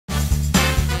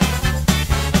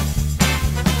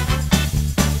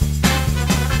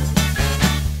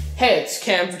Hey, it's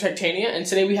Cam for Titania, and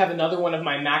today we have another one of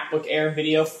my MacBook Air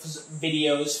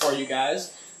videos for you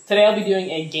guys. Today I'll be doing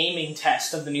a gaming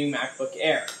test of the new MacBook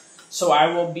Air. So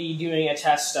I will be doing a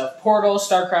test of Portal,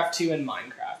 Starcraft 2, and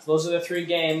Minecraft. Those are the three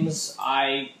games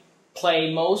I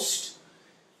play most.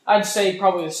 I'd say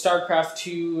probably the Starcraft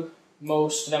 2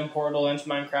 most, then Portal, and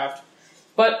Minecraft.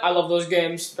 But I love those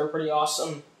games, they're pretty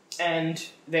awesome. And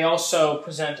they also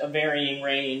present a varying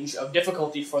range of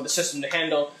difficulty for the system to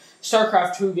handle.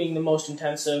 Starcraft 2 being the most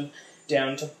intensive,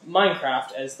 down to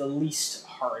Minecraft as the least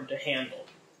hard to handle.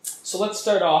 So let's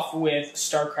start off with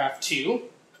Starcraft 2.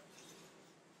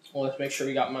 Well, let's make sure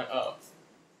we got my... Oh.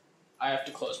 I have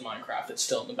to close Minecraft. It's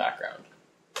still in the background.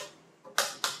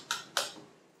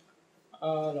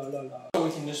 We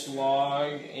can just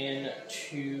log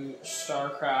into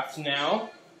Starcraft now.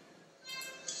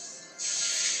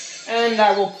 And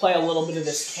I will play a little bit of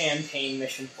this campaign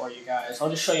mission for you guys.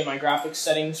 I'll just show you my graphics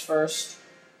settings first.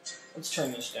 Let's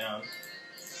turn this down.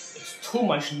 It's too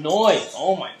much noise.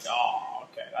 Oh my god.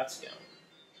 Okay, that's down.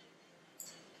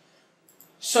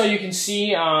 So you can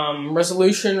see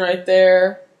resolution right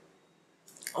there.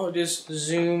 I'll just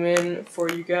zoom in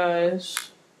for you guys.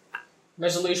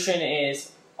 Resolution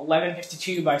is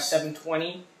 1152 by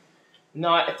 720.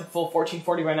 Not at the full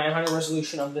 1440 by 900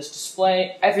 resolution of this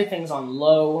display. Everything's on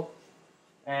low.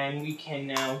 And we can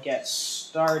now get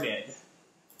started.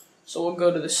 So we'll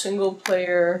go to the single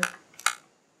player.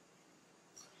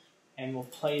 And we'll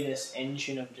play this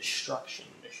Engine of Destruction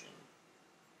mission.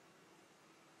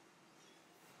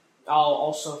 I'll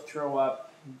also throw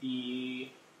up the...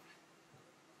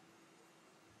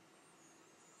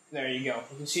 There you go.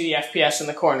 You can see the FPS in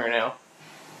the corner now.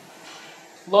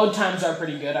 Load times are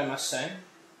pretty good, I must say.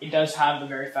 It does have a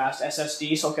very fast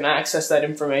SSD, so it can access that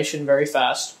information very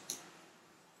fast.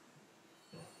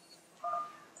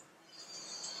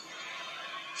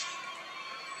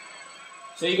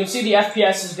 So you can see the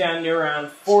FPS is down to around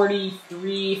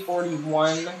 43,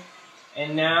 41,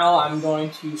 and now I'm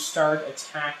going to start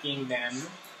attacking them.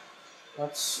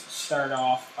 Let's start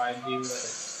off by doing...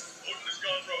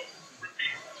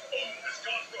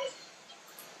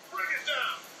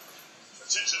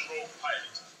 Attention, Rogue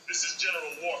Pilot. This is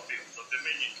General Warfield from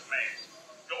Dominion Command.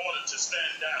 You're ordered to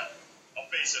stand down or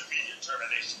face immediate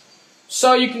termination.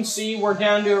 So you can see we're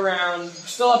down to around,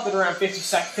 still up at around 50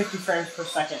 frames per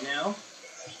second now.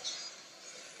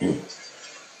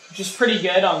 Which is pretty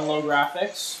good on low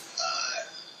graphics.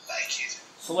 Like it.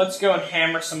 So let's go and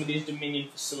hammer some of these Dominion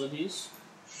facilities.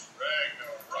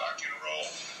 Ragnar, rock and roll.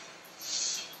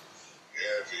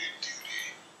 Heavy duty.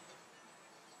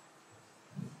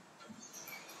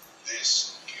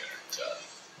 This get her done.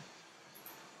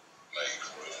 Make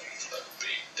room for the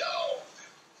big dog.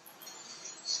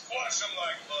 Squash them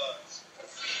like bugs.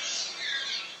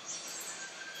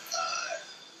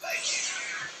 Like it.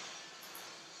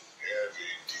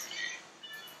 Heavy duty.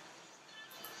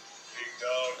 Big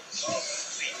dog is off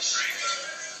the leash.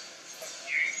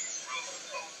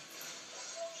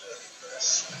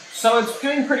 So it's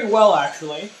doing pretty well,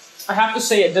 actually. I have to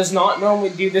say it does not normally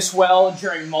do this well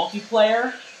during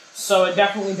multiplayer, so it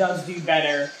definitely does do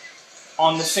better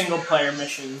on the single-player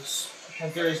missions,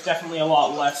 because there is definitely a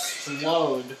lot less to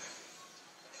load.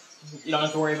 You don't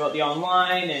have to worry about the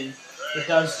online, and it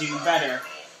does do better.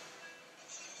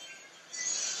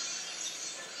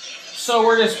 So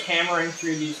we're just hammering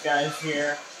through these guys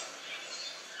here.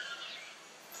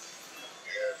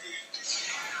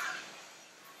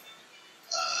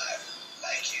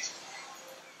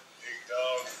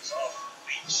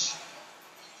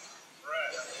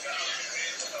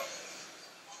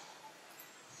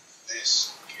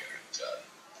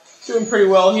 Doing pretty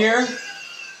well here.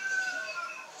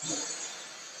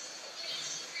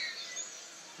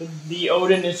 The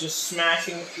Odin is just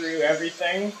smashing through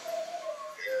everything.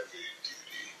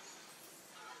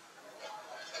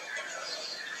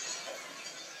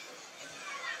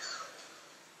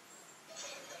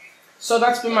 So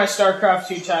that's been my Starcraft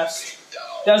 2 test.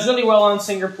 Does really well on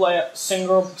single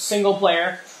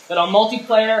player, but on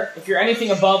multiplayer, if you're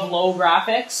anything above low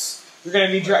graphics, you're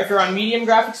going to be, if you're on medium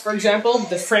graphics, for example,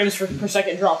 the frames per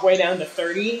second drop way down to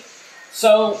 30.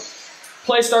 So,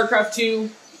 play StarCraft 2,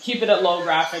 keep it at low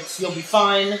graphics, you'll be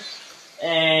fine,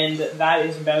 and that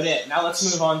is about it. Now let's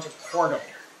move on to Portal.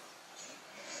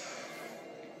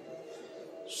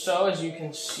 So, as you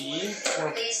can see...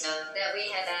 Please note that we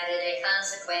have added a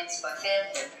consequence for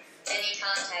failure. Any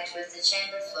contact with the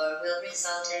chamber floor will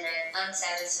result in an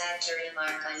unsatisfactory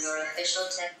mark on your official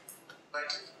tech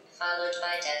report, followed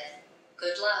by death.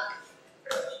 Good luck.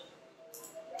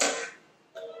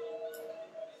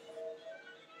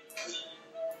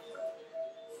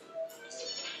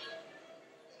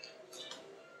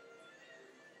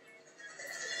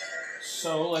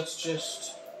 So let's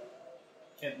just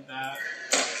get that.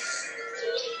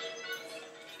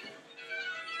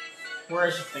 Where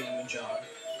is the thingamajig?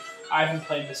 I haven't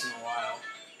played this in a while.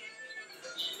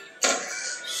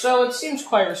 So it seems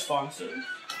quite responsive.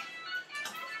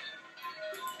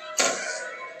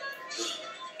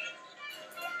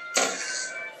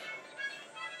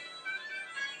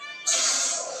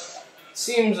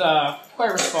 Seems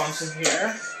quite responsive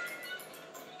here.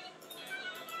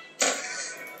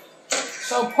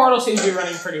 So Portal seems to be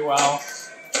running pretty well.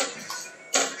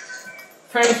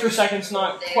 Frames per second's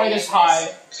not quite as high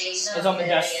as on the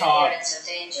desktop. The appearance of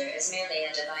danger is merely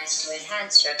a device to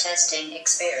enhance your testing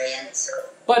experience.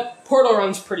 But Portal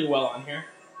runs pretty well on here.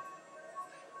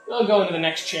 We'll go into the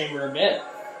next chamber a bit.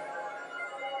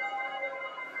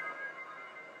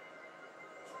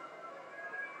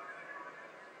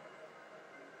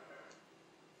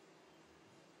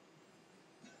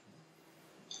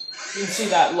 You can see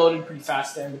that loaded pretty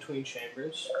fast there in between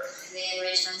chambers. The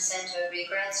Enrichment Center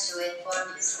regrets to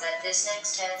inform us that this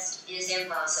next test is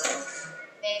impossible.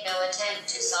 Make no attempt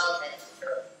to solve it.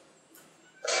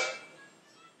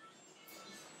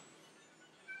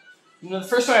 You know, the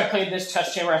first time I played this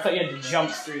test chamber, I thought you had to jump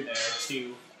through there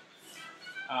to,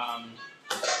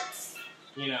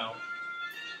 you know.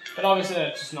 But obviously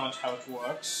that's just not how it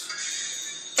works.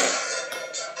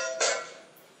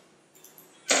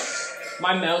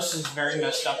 My mouse is very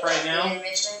messed up right now.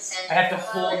 I have to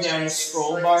hold down the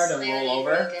scroll bar to roll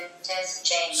over.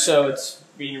 So it's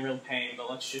being a real pain, but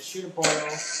let's just shoot a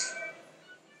portal.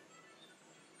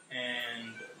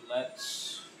 And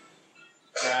let's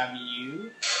grab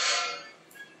you.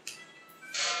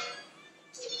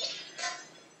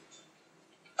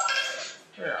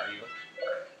 Where are you?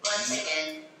 Once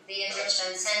again, the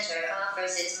Enrichment Center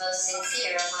offers its most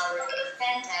sincere apology.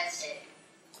 Fantastic.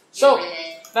 So,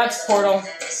 that's Portal.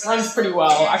 Runs pretty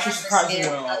well, actually surprisingly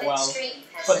well.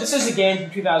 But this is a game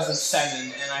from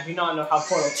 2007, and I do not know how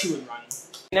Portal 2 would run.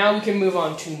 Now we can move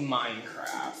on to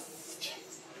Minecraft.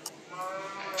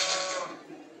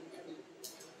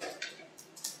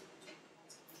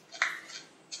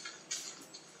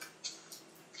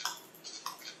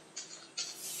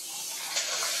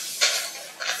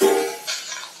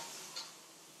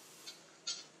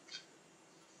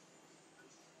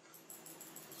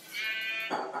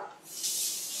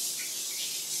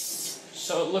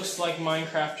 So it looks like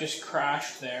Minecraft just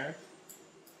crashed there.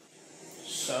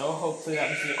 So hopefully that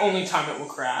was the only time it will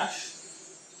crash.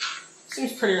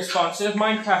 Seems pretty responsive.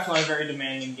 Minecraft's not a very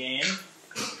demanding game.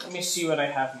 Let me see what I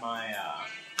have my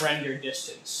render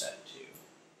distance set to.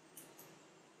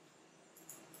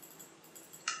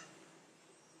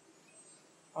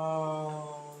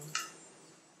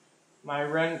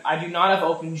 I do not have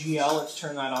OpenGL. Let's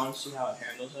turn that on, see how it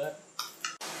handles it.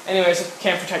 Anyways,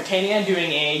 Camper Titania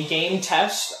doing a game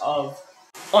test on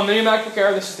the new MacBook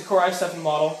Air. This is the Core i7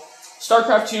 model.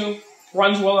 Starcraft 2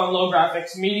 runs well on low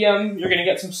graphics. Medium, you're going to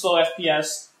get some slow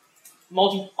FPS.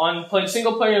 On playing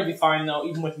single player, you'll be fine though,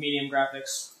 even with medium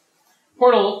graphics.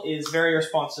 Portal is very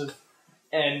responsive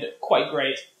and quite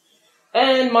great.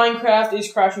 And Minecraft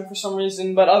is crashing for some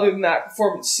reason, but other than that,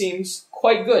 performance seems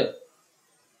quite good.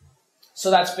 So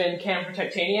that's been Camper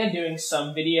Titania doing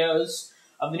some videos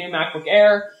of the new MacBook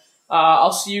Air.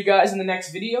 I'll see you guys in the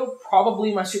next video,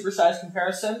 probably my supersized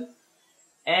comparison.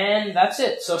 And that's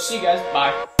it. So see you guys.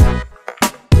 Bye.